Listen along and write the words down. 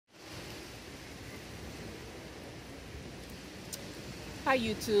Hi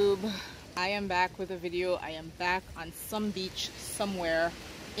YouTube, I am back with a video. I am back on some beach somewhere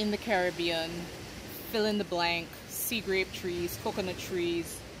in the Caribbean, fill in the blank, sea grape trees, coconut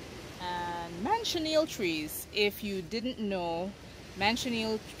trees, and manchineel trees. If you didn't know,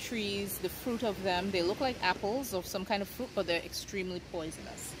 manchineel trees, the fruit of them, they look like apples of some kind of fruit, but they're extremely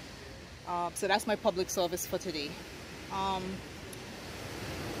poisonous. So that's my public service for today.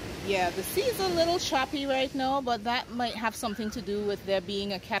 Yeah, the sea's a little choppy right now, but that might have something to do with there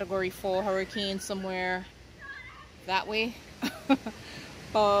being a Category 4 hurricane somewhere that way.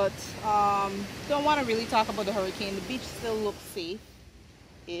 But don't want to really talk about the hurricane. The beach still looks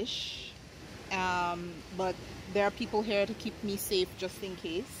safe-ish, but there are people here to keep me safe just in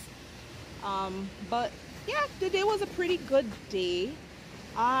case. But yeah, the day was a pretty good day.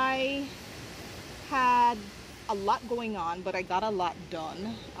 I had a lot going on, but I got a lot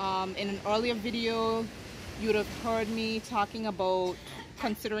done. In an earlier video, you would have heard me talking about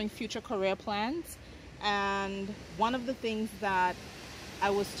considering future career plans, and one of the things that I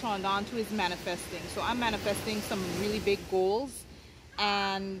was turned on to is manifesting. So I'm manifesting some really big goals,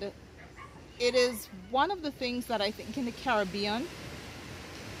 and it is one of the things that I think in the Caribbean,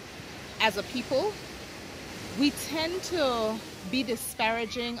 as a people, we tend to be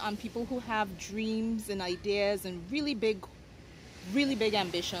disparaging on people who have dreams and ideas and really big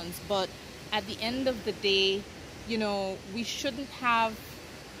ambitions. But at the end of the day, you know, we shouldn't have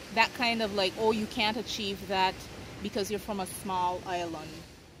that kind of like, oh, you can't achieve that because you're from a small island.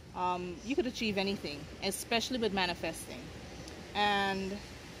 You could achieve anything, especially with manifesting. And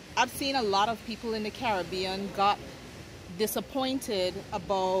I've seen a lot of people in the Caribbean got disappointed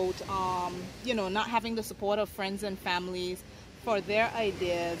about you know, not having the support of friends and families for their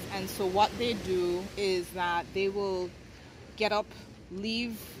ideas, and so what they do is that they will get up,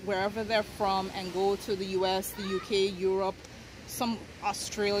 leave wherever they're from, and go to the US, the UK, Europe, some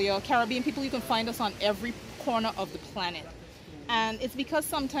Australia, Caribbean. People, you can find us on every corner of the planet, and it's because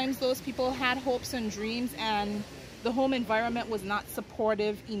sometimes those people had hopes and dreams and the home environment was not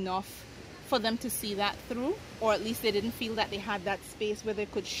supportive enough for them to see that through, or at least they didn't feel that they had that space where they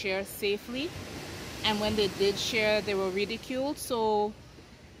could share safely. And when they did share, they were ridiculed. So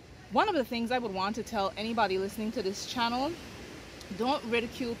one of the things I would want to tell anybody listening to this channel, don't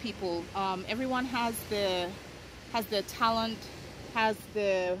ridicule people. Everyone has their talent, has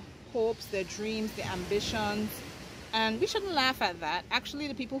their hopes, their dreams, their ambitions, and we shouldn't laugh at that. Actually,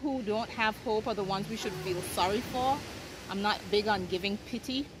 the people who don't have hope are the ones we should feel sorry for. I'm not big on giving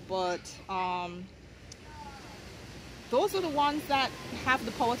pity, but those are the ones that have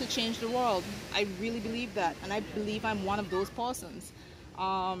the power to change the world. I really believe that, and I believe I'm one of those persons.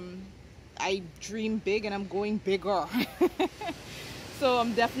 I dream big and I'm going bigger. So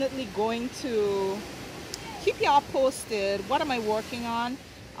I'm definitely going to keep y'all posted. What am I working on?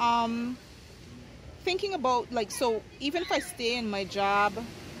 Thinking about, like, so even if I stay in my job,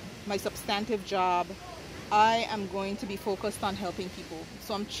 my substantive job, I am going to be focused on helping people.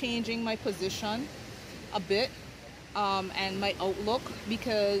 So I'm changing my position a bit, and my outlook,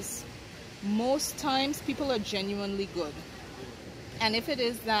 because most times people are genuinely good, and if it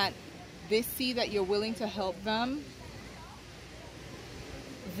is that they see that you're willing to help them,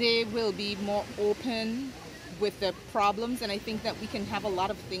 they will be more open with their problems, and I think that we can have a lot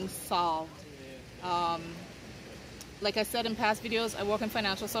of things solved. Like I said in past videos, I work in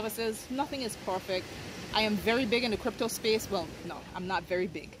financial services. Nothing is perfect. I am very big in the crypto space. Well, no, I'm not very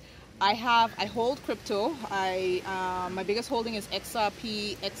big. I hold crypto. My biggest holding is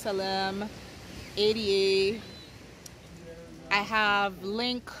XRP, XLM, ADA. I have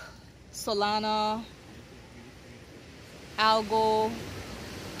Link, Solana, Algo,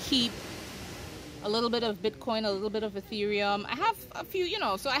 Keep, a little bit of Bitcoin, a little bit of Ethereum. I have a few, you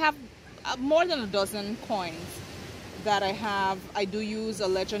know, so I have more than a dozen coins that I have. I do use a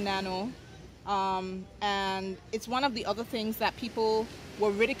Ledger Nano, and it's one of the other things that people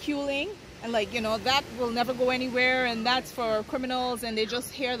were ridiculing, and like, you know, that will never go anywhere, and that's for criminals, and they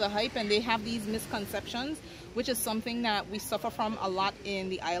just hear the hype and they have these misconceptions, which is something that we suffer from a lot in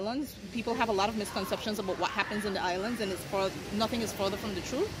the islands. People have a lot of misconceptions about what happens in the islands, and nothing is further from the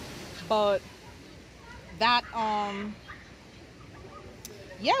truth. But that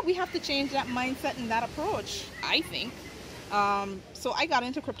yeah, we have to change that mindset and that approach, I think. So I got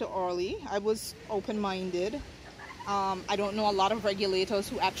into crypto early. I was open-minded. I don't know a lot of regulators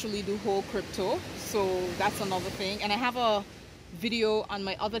who actually do hold crypto, so that's another thing. And I have a video on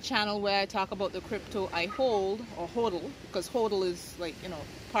my other channel where I talk about the crypto I hold, or hodl, because hodl is, like, you know,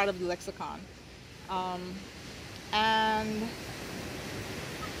 part of the lexicon. And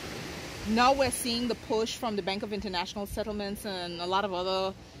Now we're seeing the push from the Bank of International Settlements and a lot of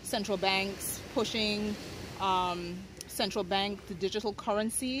other central banks pushing central bank to digital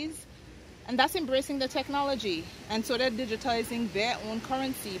currencies, and that's embracing the technology. And so they're digitizing their own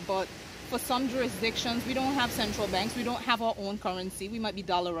currency. But for some jurisdictions, we don't have central banks, we don't have our own currency, we might be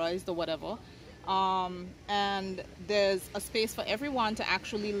dollarized or whatever, and there's a space for everyone to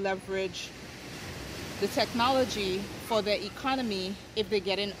actually leverage the technology for their economy if they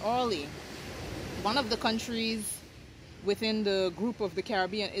get in early. One of the countries within the group of the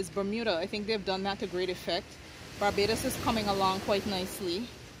Caribbean is Bermuda. I think they've done that to great effect. Barbados is coming along quite nicely,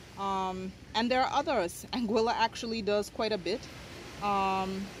 and there are others. Anguilla actually does quite a bit.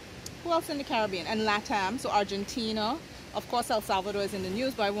 Who else in the Caribbean? And LATAM, so Argentina. Of course, El Salvador is in the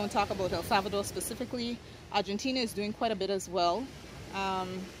news, but I won't talk about El Salvador specifically. Argentina is doing quite a bit as well.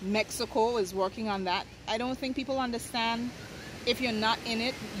 Mexico is working on that. I don't think people understand, if you're not in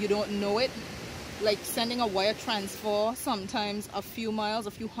it, you don't know it. Like sending a wire transfer, sometimes a few miles,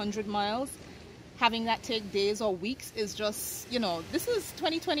 a few hundred miles, having that take days or weeks is just, you know, this is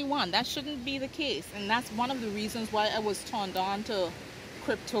 2021. That shouldn't be the case. And that's one of the reasons why I was turned on to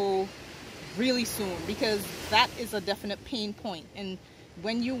crypto really soon, because that is a definite pain point. And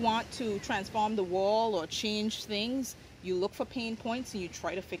when you want to transform the world or change things, you look for pain points and you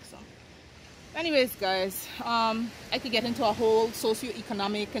try to fix them. Anyways, guys, I could get into a whole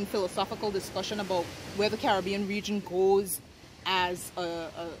socio-economic and philosophical discussion about where the Caribbean region goes as a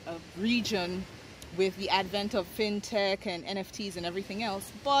region with the advent of fintech and NFTs and everything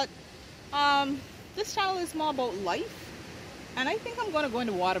else. But this channel is more about life. And I think I'm going to go in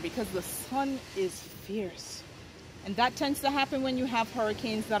the water because the sun is fierce. And that tends to happen when you have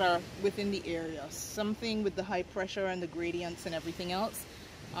hurricanes that are within the area. Something with the high pressure and the gradients and everything else.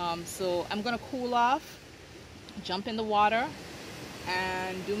 So I'm going to cool off, jump in the water,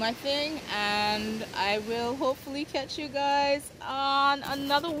 and do my thing. And I will hopefully catch you guys on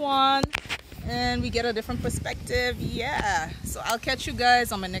another one. And we get a different perspective. Yeah. So I'll catch you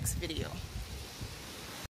guys on my next video.